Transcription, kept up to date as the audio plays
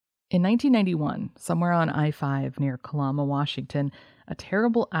In 1991, somewhere on I-5 near Kalama, Washington, a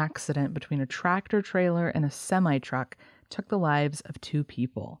terrible accident between a tractor trailer and a semi-truck took the lives of two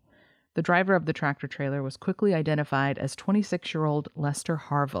people. The driver of the tractor trailer was quickly identified as 26-year-old Lester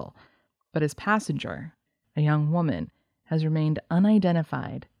Harville, but his passenger, a young woman, has remained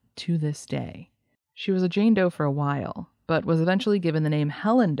unidentified to this day. She was a Jane Doe for a while, but was eventually given the name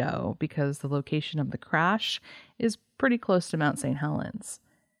Helen Doe because the location of the crash is pretty close to Mount St. Helens.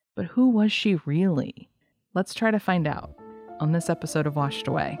 But who was she really? Let's try to find out on this episode of Washed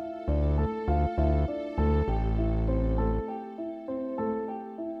Away.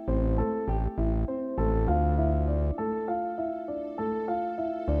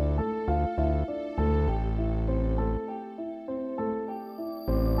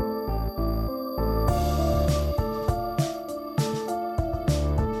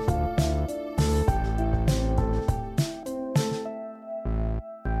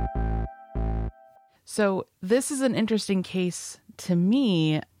 So this is an interesting case to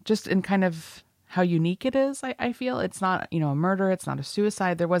me, just in kind of how unique it is, I feel. It's not, a murder. It's not a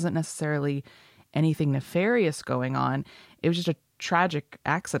suicide. There wasn't necessarily anything nefarious going on. It was just a tragic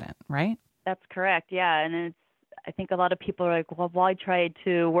accident, right? That's correct, yeah. And I think a lot of people are like, well, why try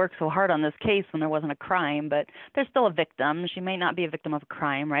to work so hard on this case when there wasn't a crime? But there's still a victim. She may not be a victim of a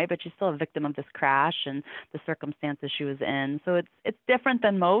crime, right? But she's still a victim of this crash and the circumstances she was in. So it's different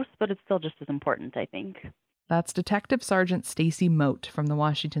than most, but it's still just as important, I think. That's Detective Sergeant Stacy Moat from the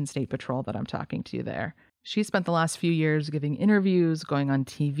Washington State Patrol that I'm talking to you there. She spent the last few years giving interviews, going on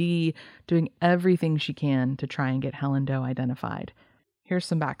TV, doing everything she can to try and get Helen Doe identified. Here's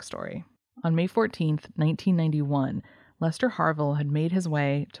some backstory. On May 14th, 1991, Lester Harville had made his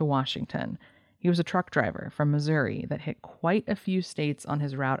way to Washington. He was a truck driver from Missouri that hit quite a few states on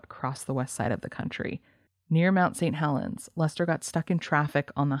his route across the west side of the country. Near Mount St. Helens, Lester got stuck in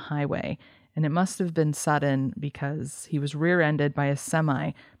traffic on the highway, and it must have been sudden because he was rear-ended by a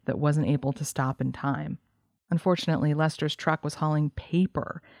semi that wasn't able to stop in time. Unfortunately, Lester's truck was hauling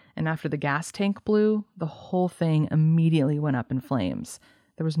paper, and after the gas tank blew, the whole thing immediately went up in flames.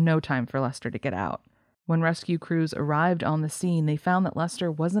 There was no time for Lester to get out. When rescue crews arrived on the scene, they found that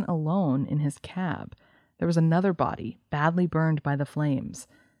Lester wasn't alone in his cab. There was another body, badly burned by the flames.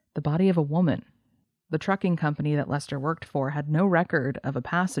 The body of a woman. The trucking company that Lester worked for had no record of a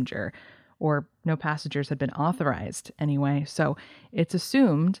passenger, or no passengers had been authorized anyway, so it's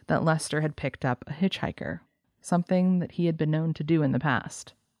assumed that Lester had picked up a hitchhiker, something that he had been known to do in the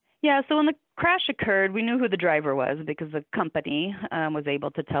past. Yeah, so when the crash occurred, we knew who the driver was because the company was able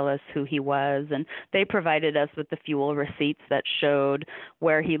to tell us who he was, and they provided us with the fuel receipts that showed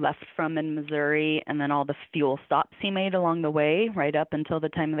where he left from in Missouri and then all the fuel stops he made along the way right up until the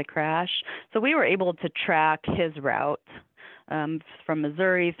time of the crash. So we were able to track his route from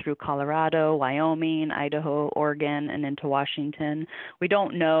Missouri through Colorado, Wyoming, Idaho, Oregon, and into Washington. We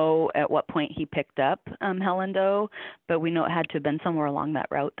don't know at what point he picked up Helen Doe, but we know it had to have been somewhere along that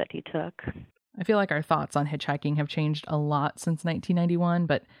route that he took. I feel like our thoughts on hitchhiking have changed a lot since 1991,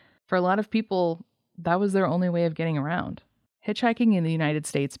 but for a lot of people, that was their only way of getting around. Hitchhiking in the United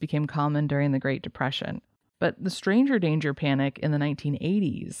States became common during the Great Depression, but the stranger danger panic in the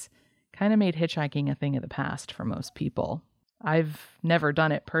 1980s kind of made hitchhiking a thing of the past for most people. I've never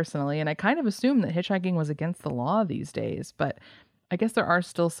done it personally, and I kind of assumed that hitchhiking was against the law these days, but I guess there are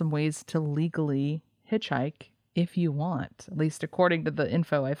still some ways to legally hitchhike if you want, at least according to the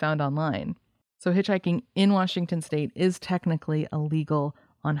info I found online. So hitchhiking in Washington state is technically illegal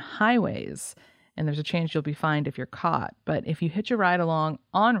on highways, and there's a chance you'll be fined if you're caught, but if you hitch a ride along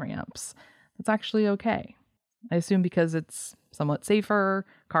on-ramps, that's actually okay. I assume because it's somewhat safer,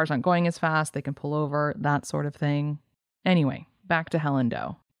 cars aren't going as fast, they can pull over, that sort of thing. Anyway, back to Helen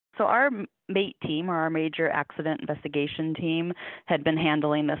Doe. So our MATE team, or our Major Accident Investigation Team, had been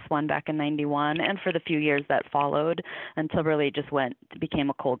handling this one back in 91 and for the few years that followed until really it just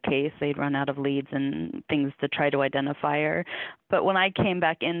became a cold case. They'd run out of leads and things to try to identify her. But when I came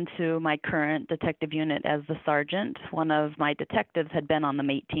back into my current detective unit as the sergeant, one of my detectives had been on the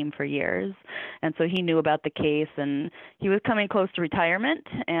MATE team for years. And so he knew about the case, and he was coming close to retirement.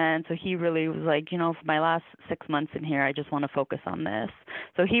 And so he really was like, for my last 6 months in here, I just want to focus on this.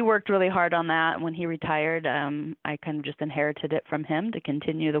 So he worked really hard on that. When he retired, I kind of just inherited it from him to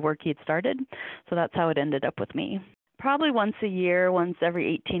continue the work he'd started. So that's how it ended up with me. Probably once a year, once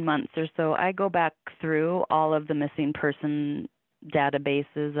every 18 months or so, I go back through all of the missing person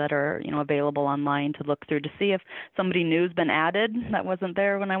databases that are, available online to look through to see if somebody new's been added that wasn't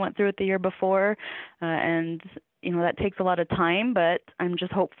there when I went through it the year before. And That takes a lot of time, but I'm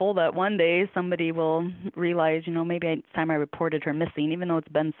just hopeful that one day somebody will realize, maybe it's time I reported her missing, even though it's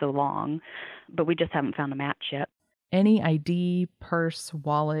been so long. But we just haven't found a match yet. Any ID, purse,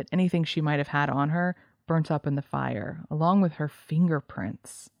 wallet, anything she might have had on her burnt up in the fire, along with her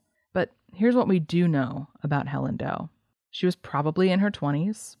fingerprints. But here's what we do know about Helen Doe. She was probably in her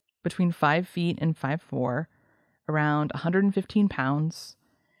 20s, between 5 feet and 5'4", around 115 pounds.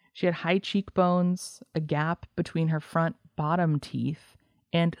 She had high cheekbones, a gap between her front bottom teeth,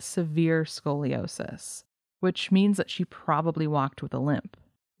 and severe scoliosis, which means that she probably walked with a limp.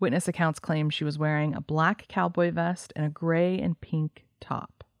 Witness accounts claim she was wearing a black cowboy vest and a gray and pink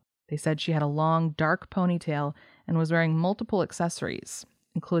top. They said she had a long, dark ponytail and was wearing multiple accessories,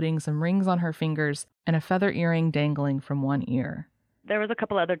 including some rings on her fingers and a feather earring dangling from one ear. There was a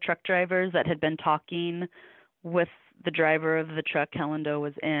couple other truck drivers that had been talking with the driver of the truck Helen Doe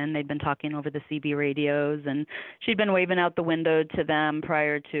was in. They'd been talking over the CB radios, and she'd been waving out the window to them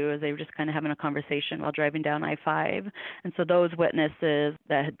prior to, as they were just kind of having a conversation while driving down I-5. And so those witnesses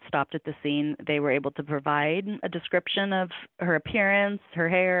that had stopped at the scene, they were able to provide a description of her appearance, her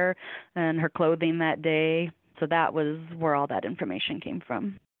hair, and her clothing that day. So that was where all that information came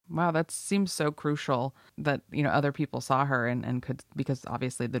from. Wow, that seems so crucial that, other people saw her and could, because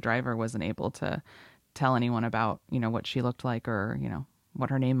obviously the driver wasn't able to tell anyone about, what she looked like or, what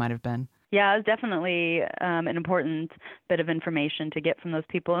her name might have been. Yeah, it was definitely an important bit of information to get from those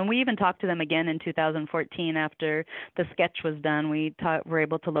people. And we even talked to them again in 2014 after the sketch was done. We were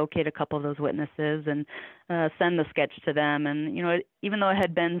able to locate a couple of those witnesses and send the sketch to them. And, even though it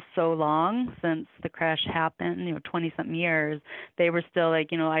had been so long since the crash happened, 20-something years, they were still like,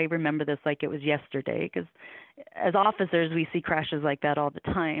 I remember this like it was yesterday, because as officers, we see crashes like that all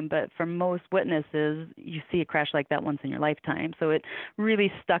the time, but for most witnesses, you see a crash like that once in your lifetime. So it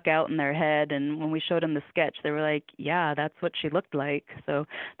really stuck out in their head, and when we showed them the sketch, they were like, yeah, that's what she looked like. So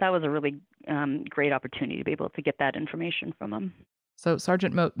that was a really great opportunity to be able to get that information from them. So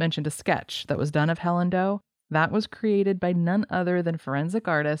Sergeant Moat mentioned a sketch that was done of Helen Doe. That was created by none other than forensic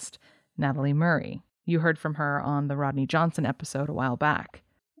artist Natalie Murray. You heard from her on the Rodney Johnson episode a while back.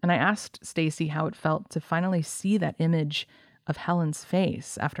 And I asked Stacy how it felt to finally see that image of Helen's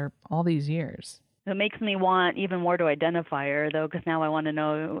face after all these years. It makes me want even more to identify her, though, because now I want to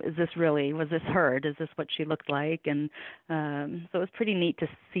know, was this her? Is this what she looked like? And so it was pretty neat to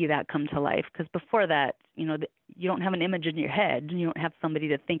see that come to life, because before that, you don't have an image in your head. You don't have somebody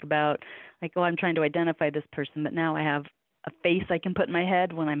to think about, like, oh, I'm trying to identify this person, but now I have a face I can put in my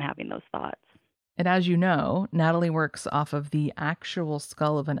head when I'm having those thoughts. And as you know, Natalie works off of the actual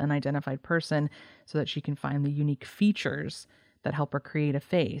skull of an unidentified person so that she can find the unique features that help her create a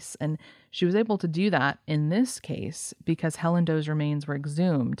face. And she was able to do that in this case because Helen Doe's remains were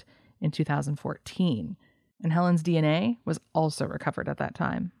exhumed in 2014. And Helen's DNA was also recovered at that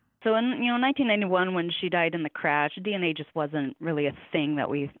time. So in 1991, when she died in the crash, DNA just wasn't really a thing that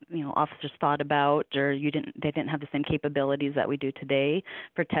we officers thought about, or they didn't have the same capabilities that we do today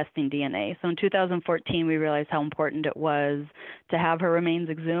for testing DNA. So in 2014, we realized how important it was to have her remains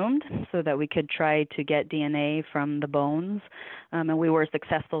exhumed so that we could try to get DNA from the bones, and we were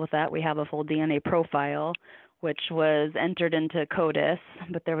successful with that. We have a full DNA profile, which was entered into CODIS,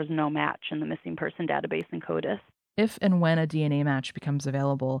 but there was no match in the missing person database in CODIS. If and when a DNA match becomes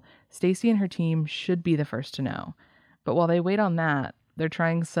available, Stacy and her team should be the first to know. But while they wait on that, they're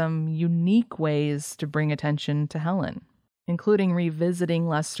trying some unique ways to bring attention to Helen, including revisiting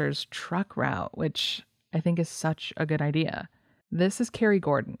Lester's truck route, which I think is such a good idea. This is Carrie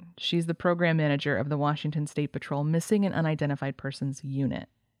Gordon. She's the program manager of the Washington State Patrol Missing and Unidentified Persons Unit.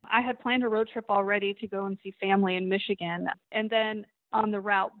 I had planned a road trip already to go and see family in Michigan. And then on the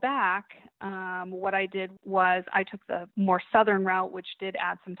route back, what I did was I took the more southern route, which did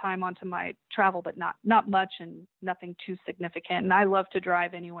add some time onto my travel, but not much and nothing too significant. And I love to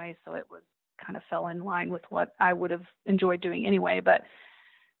drive anyway, so it was kind of fell in line with what I would have enjoyed doing anyway. But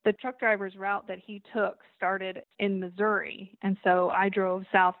the truck driver's route that he took started in Missouri. And so I drove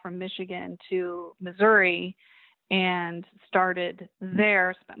south from Michigan to Missouri and started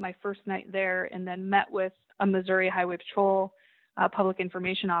there, spent my first night there, and then met with a Missouri Highway Patrol public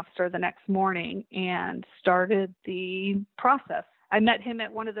information officer the next morning and started the process. I met him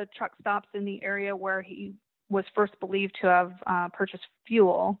at one of the truck stops in the area where he was first believed to have purchased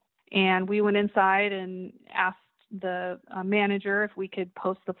fuel. And we went inside and asked the manager if we could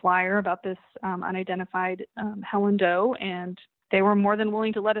post the flyer about this unidentified Helen Doe, and they were more than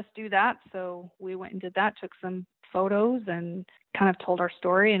willing to let us do that. So we went and did that, took some photos and kind of told our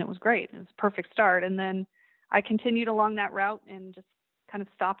story, and it was great. It was a perfect start. And then I continued along that route and just kind of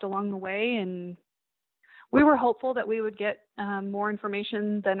stopped along the way and We were hopeful that we would get more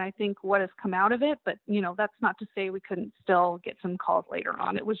information than I think what has come out of it, but that's not to say we couldn't still get some calls later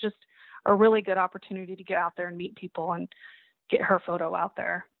on. It was just a really good opportunity to get out there and meet people and get her photo out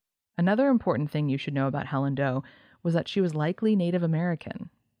there. Another important thing you should know about Helen Doe was that she was likely Native American.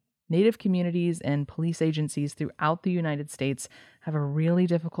 Native communities and police agencies throughout the United States have a really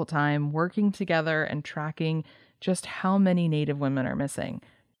difficult time working together and tracking just how many Native women are missing.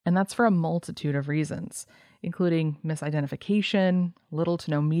 And that's for a multitude of reasons, including misidentification, little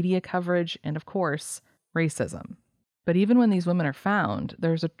to no media coverage, and of course, racism. But even when these women are found,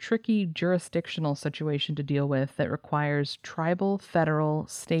 there's a tricky jurisdictional situation to deal with that requires tribal, federal,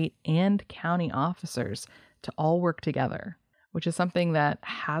 state, and county officers to all work together, which is something that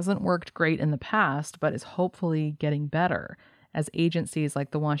hasn't worked great in the past, but is hopefully getting better, as agencies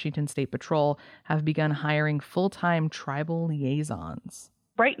like the Washington State Patrol have begun hiring full-time tribal liaisons.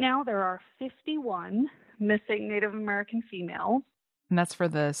 Right now, there are 51 missing Native American females. And that's for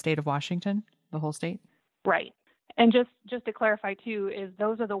the state of Washington, the whole state? Right. And just to clarify, too, is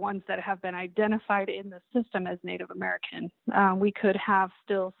those are the ones that have been identified in the system as Native American. We could have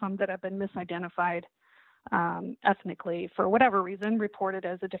still some that have been misidentified ethnically for whatever reason, reported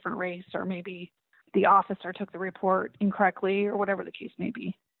as a different race, or maybe the officer took the report incorrectly, or whatever the case may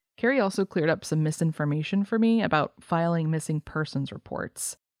be. Carrie also cleared up some misinformation for me about filing missing persons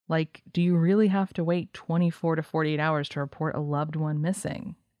reports. Like, do you really have to wait 24 to 48 hours to report a loved one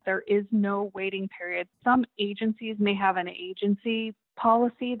missing? There is no waiting period. Some agencies may have an agency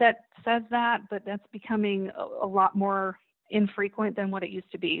policy that says that, but that's becoming a lot more infrequent than what it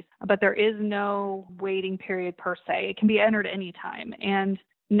used to be. But there is no waiting period per se. It can be entered anytime. And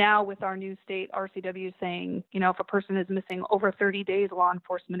now with our new state RCW saying, if a person is missing over 30 days, law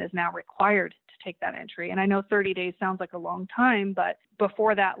enforcement is now required to take that entry. And I know 30 days sounds like a long time, but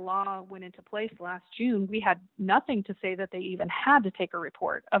before that law went into place last June, we had nothing to say that they even had to take a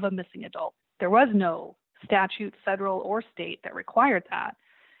report of a missing adult. There was no statute, federal or state, that required that.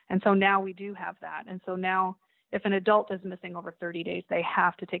 And so now we do have that. And so now if an adult is missing over 30 days, they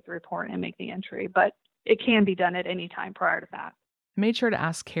have to take the report and make the entry. But it can be done at any time prior to that. I made sure to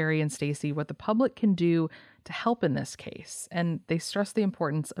ask Carrie and Stacy what the public can do to help in this case, and they stress the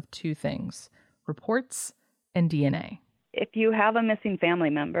importance of two things: reports and DNA. If you have a missing family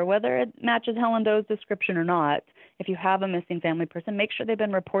member, whether it matches Helen Doe's description or not, if you have a missing family person, make sure they've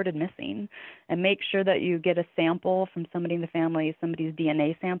been reported missing, and make sure that you get a sample from somebody in the family, somebody's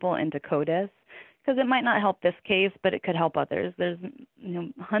DNA sample, into CODIS, because it might not help this case, but it could help others. There's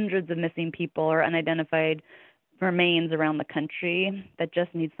hundreds of missing people or unidentified remains around the country that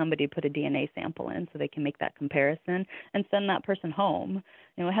just need somebody to put a DNA sample in so they can make that comparison and send that person home.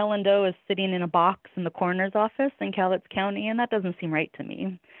 Helen Doe is sitting in a box in the coroner's office in Cowlitz County, and that doesn't seem right to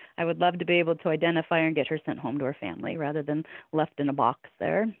me. I would love to be able to identify her and get her sent home to her family rather than left in a box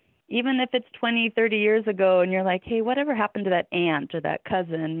there. Even if it's 20, 30 years ago and you're like, hey, whatever happened to that aunt or that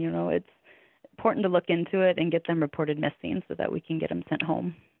cousin, it's important to look into it and get them reported missing so that we can get them sent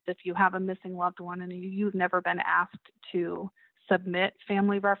home. If you have a missing loved one and you've never been asked to submit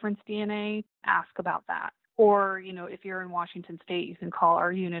family reference DNA, ask about that. Or, if you're in Washington State, you can call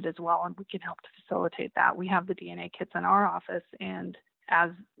our unit as well, and we can help to facilitate that. We have the DNA kits in our office, and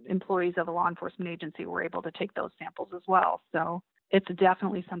as employees of a law enforcement agency, we're able to take those samples as well. So it's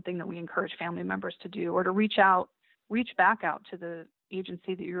definitely something that we encourage family members to do, or to reach back out to the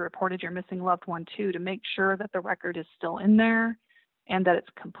agency that you reported your missing loved one to make sure that the record is still in there and that it's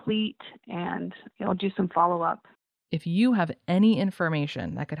complete, and do some follow-up. If you have any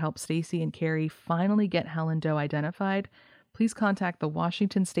information that could help Stacy and Carrie finally get Helen Doe identified, please contact the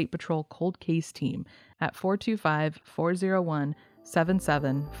Washington State Patrol Cold Case Team at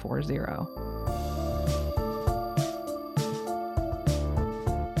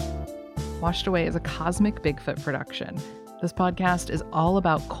 425-401-7740. Washed Away is a Cosmic Bigfoot production. This podcast is all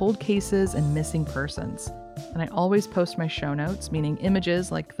about cold cases and missing persons. And I always post my show notes, meaning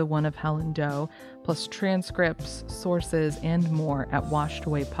images like the one of Helen Doe, plus transcripts, sources, and more at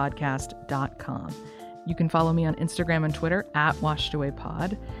washedawaypodcast.com. You can follow me on Instagram and Twitter at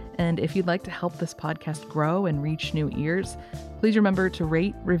washedawaypod. And if you'd like to help this podcast grow and reach new ears, please remember to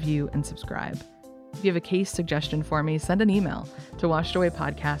rate, review, and subscribe. If you have a case suggestion for me, send an email to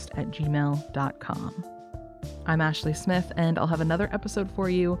washedawaypodcast@gmail.com. I'm Ashley Smith, and I'll have another episode for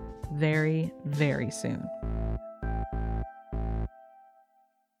you very, very soon.